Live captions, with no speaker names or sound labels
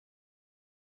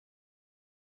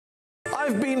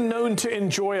I've been known to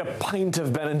enjoy a pint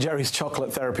of Ben & Jerry's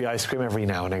chocolate therapy ice cream every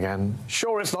now and again.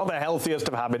 Sure, it's not the healthiest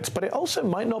of habits, but it also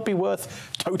might not be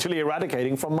worth totally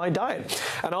eradicating from my diet.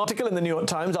 An article in the New York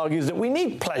Times argues that we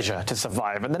need pleasure to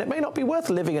survive, and that it may not be worth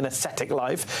living an ascetic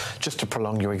life just to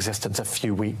prolong your existence a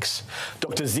few weeks.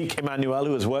 Dr. Zeke Emanuel,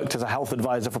 who has worked as a health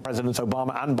advisor for Presidents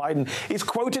Obama and Biden, is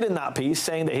quoted in that piece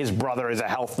saying that his brother is a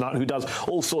health nut who does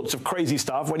all sorts of crazy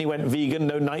stuff. When he went vegan,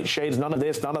 no nightshades, none of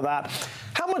this, none of that.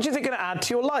 How much is it going to add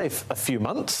to your life? A few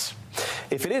months?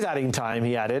 If it is adding time,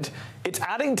 he added, it's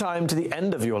adding time to the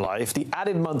end of your life. The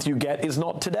added month you get is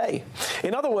not today.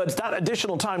 In other words, that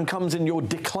additional time comes in your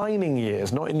declining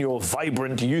years, not in your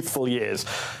vibrant, youthful years.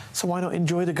 So why not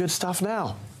enjoy the good stuff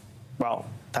now? Well,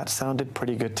 that sounded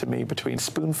pretty good to me between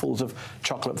spoonfuls of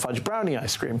chocolate fudge brownie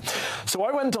ice cream. So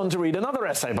I went on to read another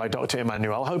essay by Dr.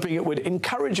 Emanuel, hoping it would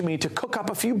encourage me to cook up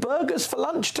a few burgers for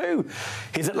lunch too.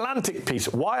 His Atlantic piece,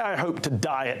 Why I Hope to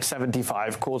Die at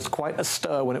 75, caused quite a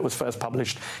stir when it was first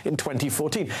published in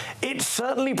 2014. It's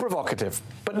certainly provocative,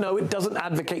 but no, it doesn't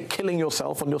advocate killing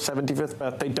yourself on your 75th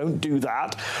birthday. Don't do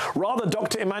that. Rather,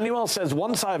 Dr. Emanuel says,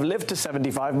 once I've lived to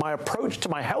 75, my approach to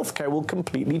my healthcare will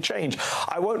completely change.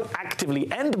 I won't actively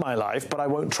end my life, but I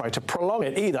won't try to prolong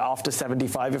it either. After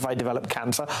 75, if I develop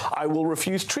cancer, I will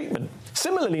refuse treatment.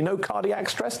 Similarly, no cardiac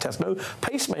stress test, no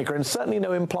pacemaker, and certainly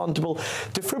no implantable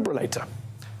defibrillator.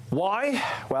 Why?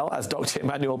 Well, as Dr.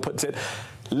 Emanuel puts it,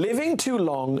 living too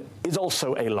long is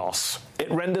also a loss.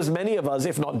 It renders many of us,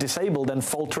 if not disabled, then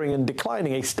faltering and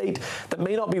declining, a state that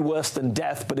may not be worse than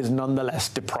death, but is nonetheless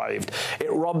deprived.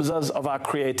 It robs us of our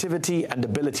creativity and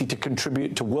ability to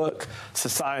contribute to work,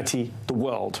 society, the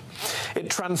world. It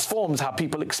transforms how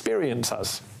people experience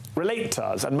us, relate to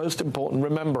us, and most important,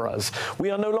 remember us.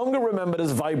 We are no longer remembered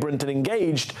as vibrant and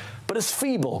engaged, but as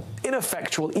feeble,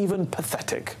 ineffectual, even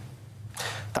pathetic.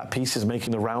 That piece is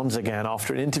making the rounds again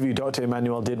after an interview Dr.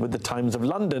 Emanuel did with the Times of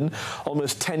London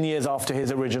almost 10 years after his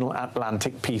original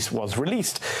Atlantic piece was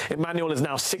released. Emanuel is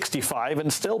now 65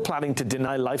 and still planning to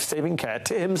deny life-saving care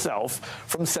to himself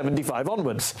from 75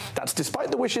 onwards. That's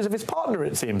despite the wishes of his partner,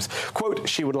 it seems. Quote,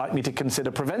 she would like me to consider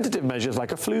preventative measures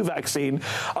like a flu vaccine.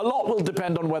 A lot will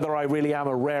depend on whether I really am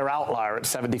a rare outlier at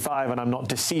 75 and I'm not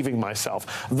deceiving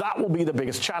myself. That will be the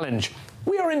biggest challenge.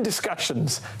 We are in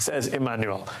discussions, says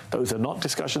Emanuel. Those are not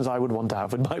discussions I would want to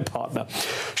have with my partner.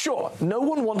 Sure, no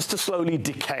one wants to slowly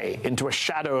decay into a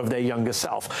shadow of their younger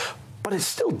self, but it's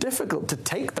still difficult to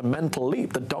take the mental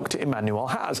leap that Dr. Emanuel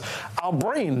has. Our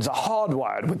brains are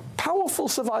hardwired with powerful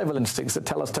survival instincts that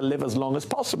tell us to live as long as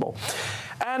possible.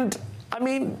 And I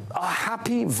mean, are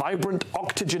happy, vibrant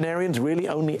octogenarians really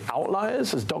only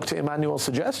outliers, as Dr. Emanuel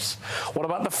suggests? What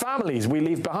about the families we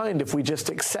leave behind if we just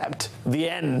accept the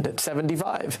end at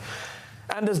 75?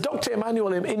 And as Dr.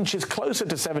 Emanuel inches closer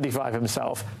to 75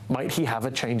 himself, might he have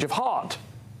a change of heart?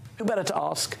 Who better to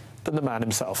ask than the man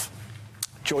himself?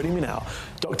 Joining me now,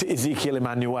 Dr. Ezekiel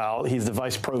Emanuel. He's the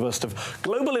Vice Provost of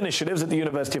Global Initiatives at the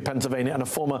University of Pennsylvania and a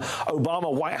former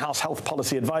Obama White House Health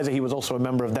Policy Advisor. He was also a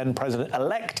member of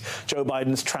then-President-elect Joe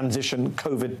Biden's Transition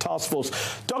COVID Task Force.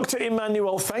 Dr.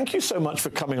 Emanuel, thank you so much for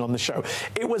coming on the show.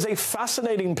 It was a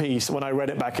fascinating piece when I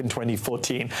read it back in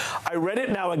 2014. I read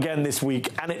it now again this week,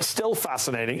 and it's still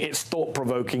fascinating. It's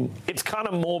thought-provoking. It's kind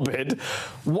of morbid.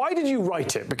 Why did you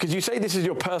write it? Because you say this is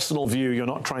your personal view. You're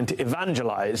not trying to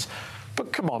evangelize.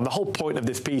 But come on, the whole point of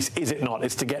this piece, is it not?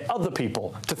 It's to get other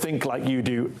people to think like you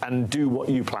do and do what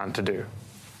you plan to do.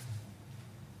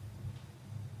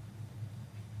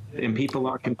 And people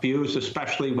are confused,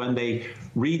 especially when they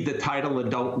read the title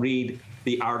and don't read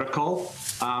the article.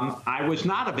 I was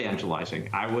not evangelizing.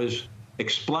 I was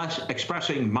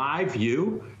expressing my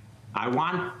view. I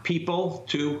want people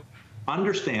to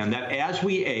understand that as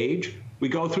we age, we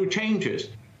go through changes.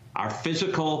 Our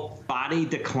physical body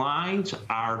declines,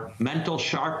 our mental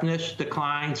sharpness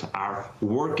declines, our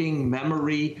working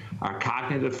memory, our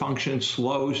cognitive function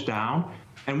slows down,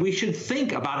 and we should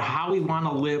think about how we want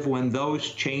to live when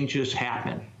those changes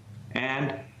happen.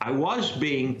 And I was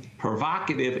being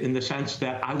provocative in the sense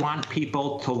that I want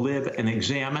people to live an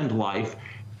examined life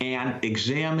and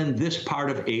examine this part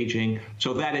of aging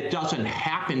so that it doesn't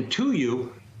happen to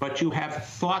you, but you have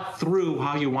thought through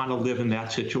how you want to live in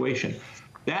that situation.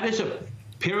 That is a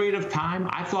period of time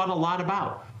I thought a lot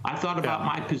about. I thought about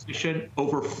my position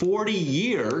over 40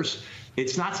 years.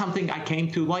 It's not something I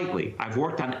came to lightly. I've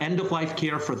worked on end-of-life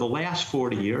care for the last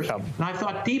 40 years, and I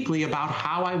thought deeply about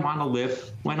how I want to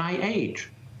live when I age.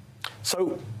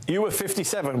 So you were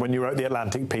 57 when you wrote the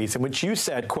Atlantic piece in which you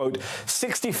said, quote,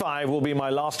 65 will be my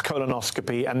last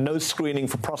colonoscopy and no screening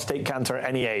for prostate cancer at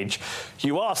any age.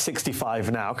 You are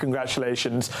 65 now.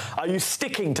 Congratulations. Are you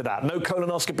sticking to that? No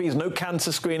colonoscopies, no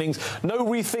cancer screenings, no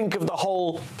rethink of the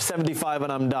whole 75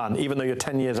 and I'm done, even though you're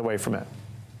 10 years away from it?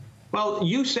 Well,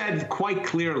 you said quite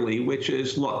clearly, which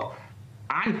is, look,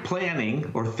 I'm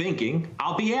planning or thinking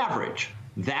I'll be average.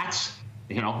 That's,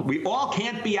 we all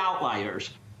can't be outliers.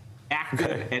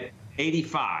 Active at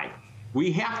 85.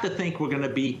 We have to think we're going to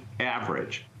be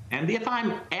average. And if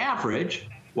I'm average,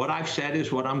 what I've said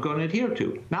is what I'm going to adhere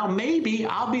to. Now, maybe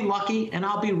I'll be lucky and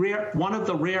I'll be one of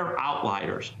the rare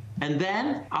outliers. And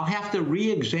then I'll have to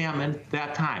re-examine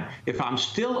that time. If I'm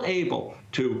still able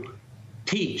to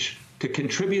teach, to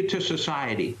contribute to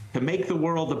society, to make the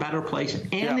world a better place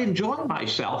and enjoy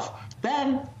myself,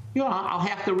 then, I'll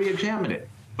have to re-examine it.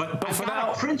 But I've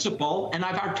got a principle, and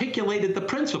I've articulated the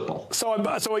principle. So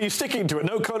are you sticking to it?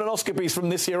 No colonoscopies from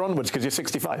this year onwards because you're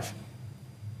 65?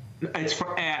 It's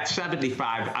at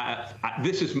 75.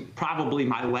 This is probably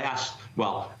my last,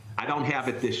 well, I don't have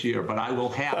it this year, but I will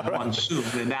have one soon,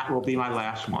 and that will be my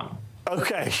last one.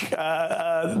 Okay,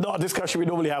 not a discussion we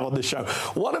normally have on this show.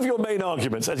 One of your main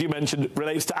arguments, as you mentioned,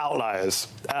 relates to outliers,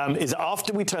 is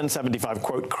after we turn 75,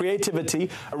 quote, creativity,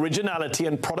 originality,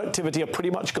 and productivity are pretty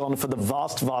much gone for the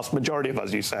vast, vast majority of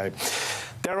us, you say.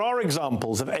 There are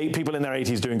examples of people in their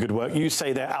 80s doing good work. You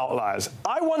say they're outliers.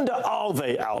 I wonder, are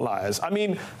they outliers? I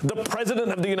mean, the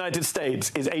President of the United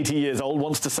States is 80 years old,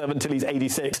 wants to serve until he's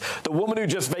 86. The woman who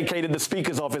just vacated the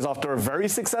Speaker's office after a very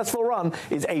successful run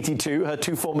is 82. Her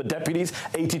two former deputies,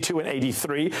 82 and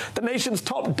 83. The nation's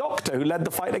top doctor who led the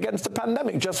fight against the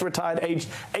pandemic just retired aged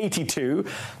 82.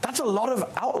 That's a lot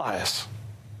of outliers.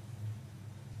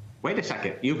 Wait a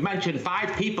second. You've mentioned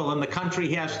 5 people, and the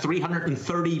country has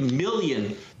 330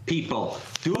 million people.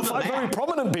 But 5 very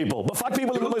prominent people. But 5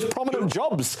 people in the most prominent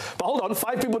jobs. But hold on,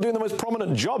 5 people doing the most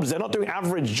prominent jobs. They're not doing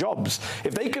average jobs.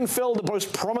 If they can fill the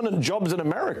most prominent jobs in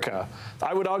America,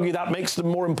 I would argue that makes them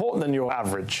more important than your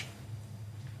average.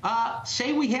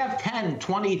 Say we have 10,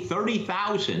 20,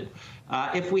 30,000.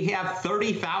 If we have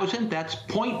 30,000, that's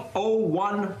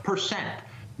 0.01%.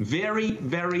 Very,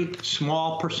 very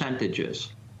small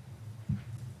percentages.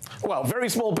 Well, very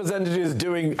small percentages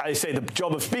doing, I say, the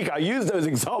job of speaker. I use those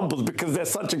examples because they're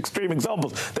such extreme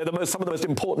examples. They're some of the most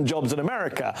important jobs in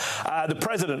America. The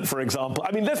president, for example.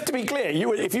 I mean, let's to be clear,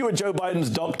 if you were Joe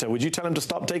Biden's doctor, would you tell him to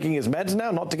stop taking his meds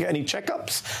now, not to get any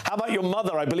checkups? How about your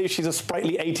mother? I believe she's a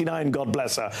sprightly 89, God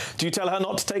bless her. Do you tell her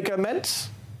not to take her meds?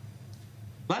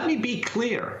 Let me be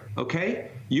clear, okay?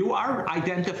 You are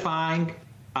identifying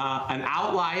an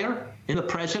outlier in the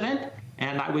president.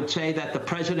 And I would say that the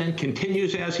president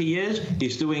continues as he is.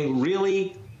 He's doing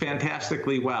really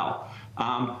fantastically well.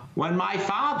 When my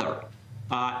father,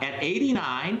 at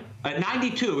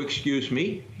 92, excuse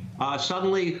me,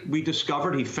 suddenly we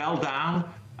discovered he fell down,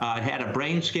 had a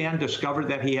brain scan, discovered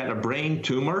that he had a brain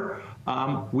tumor.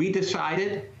 We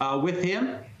decided with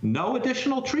him, no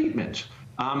additional treatments.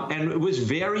 And it was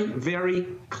very, very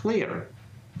clear.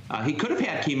 He could have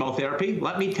had chemotherapy.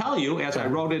 Let me tell you, as I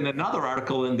wrote in another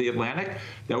article in The Atlantic,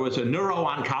 there was a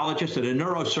neuro-oncologist and a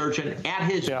neurosurgeon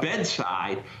at his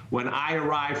bedside when I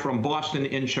arrived from Boston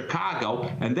in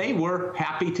Chicago, and they were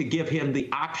happy to give him the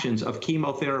options of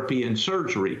chemotherapy and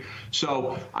surgery.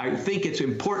 So I think it's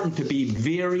important to be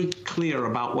very clear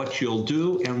about what you'll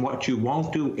do and what you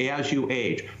won't do as you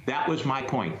age. That was my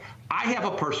point. I have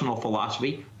a personal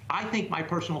philosophy. I think my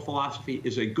personal philosophy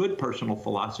is a good personal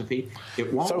philosophy.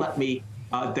 It won't let me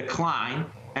decline.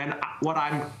 And what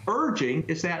I'm urging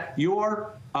is that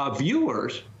your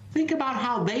viewers think about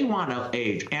how they want to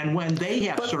age and when they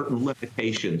have certain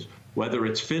limitations, whether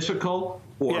it's physical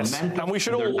or mental, and we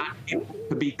should all not able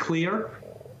to be clear.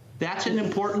 That's an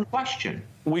important question.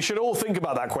 We should all think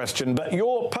about that question, but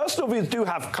your personal views do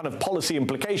have kind of policy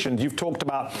implications. You've talked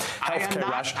about healthcare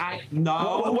rationing.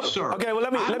 No, sir. Okay, well,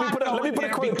 let me put a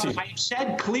quote to you. I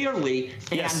said clearly,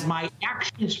 and my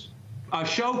actions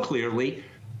show clearly,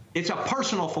 it's a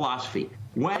personal philosophy.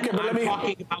 When I'm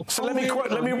talking about let me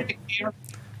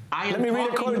read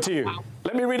a quote to you.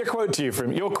 Let me read a quote to you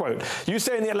from your quote. You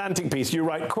say in the Atlantic piece, you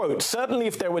write, quote, certainly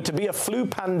if there were to be a flu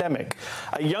pandemic,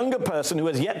 a younger person who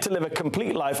has yet to live a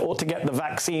complete life ought to get the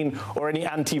vaccine or any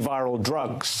antiviral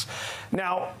drugs.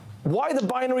 Now, why the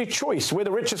binary choice? We're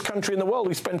the richest country in the world.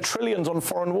 We spend trillions on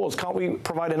foreign wars. Can't we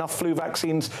provide enough flu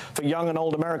vaccines for young and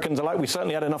old Americans alike? We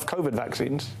certainly had enough COVID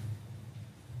vaccines.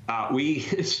 We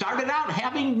started out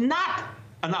having not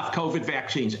enough COVID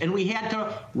vaccines, and we had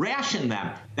to ration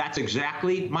them. That's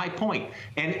exactly my point.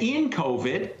 And in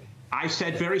COVID, I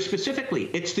said very specifically,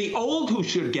 it's the old who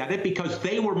should get it because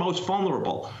they were most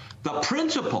vulnerable. The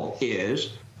principle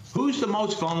is who's the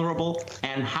most vulnerable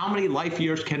and how many life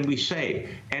years can we save?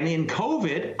 And in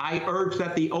COVID, I urge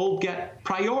that the old get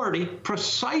priority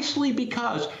precisely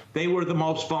because they were the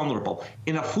most vulnerable.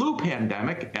 In a flu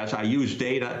pandemic, as I use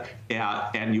data,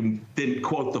 and you didn't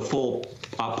quote the full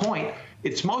point,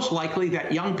 it's most likely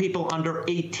that young people under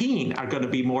 18 are going to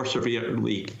be more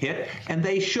severely hit, and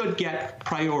they should get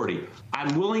priority.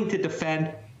 I'm willing to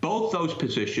defend both those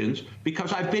positions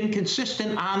because I've been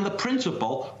consistent on the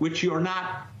principle, which you're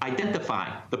not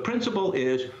identifying. The principle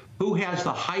is who has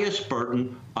the highest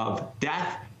burden of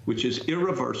death, which is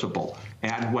irreversible.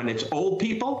 And when it's old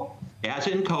people, as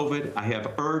in COVID, I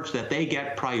have urged that they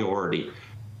get priority.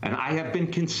 And I have been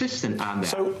consistent on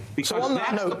that. Because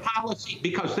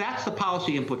that's the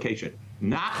policy implication,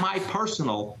 not my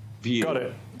personal view. Got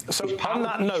it. So on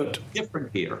that note, different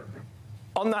here.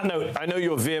 On that note, I know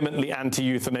you're vehemently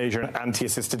anti-euthanasia and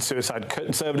anti-assisted suicide.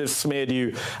 Conservatives smeared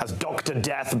you as Dr.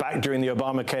 Death back during the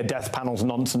Obamacare death panel's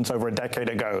nonsense over a decade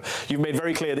ago. You've made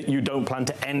very clear that you don't plan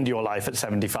to end your life at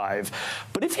 75.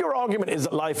 But if your argument is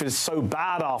that life is so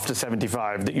bad after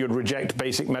 75 that you'd reject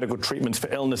basic medical treatments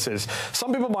for illnesses,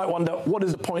 some people might wonder, what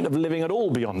is the point of living at all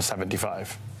beyond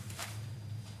 75?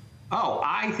 Oh,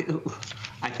 I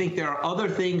think there are other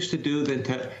things to do than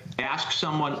to ask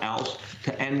someone else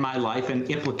to end my life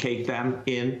and implicate them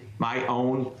in my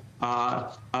own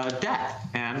death.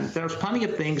 And there's plenty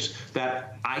of things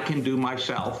that I can do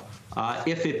myself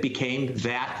if it became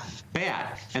that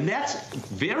bad. And that's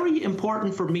very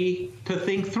important for me to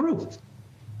think through.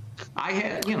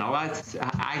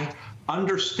 I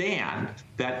understand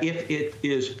that if it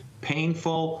is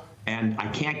painful and I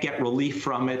can't get relief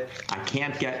from it, I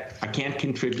can't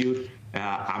contribute,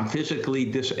 I'm physically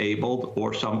disabled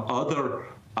or some other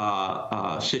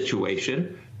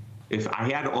situation, if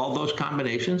I had all those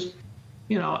combinations,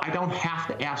 I don't have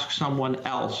to ask someone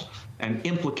else and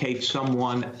implicate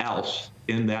someone else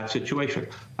in that situation.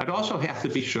 I'd also have to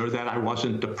be sure that I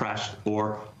wasn't depressed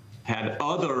or had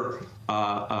other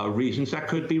reasons that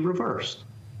could be reversed.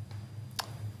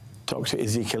 Dr.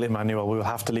 Ezekiel Emanuel, we will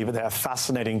have to leave it there. A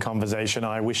fascinating conversation.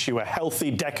 I wish you a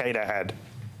healthy decade ahead.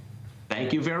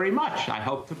 Thank you very much. I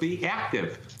hope to be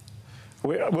active.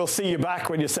 We'll see you back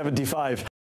when you're 75.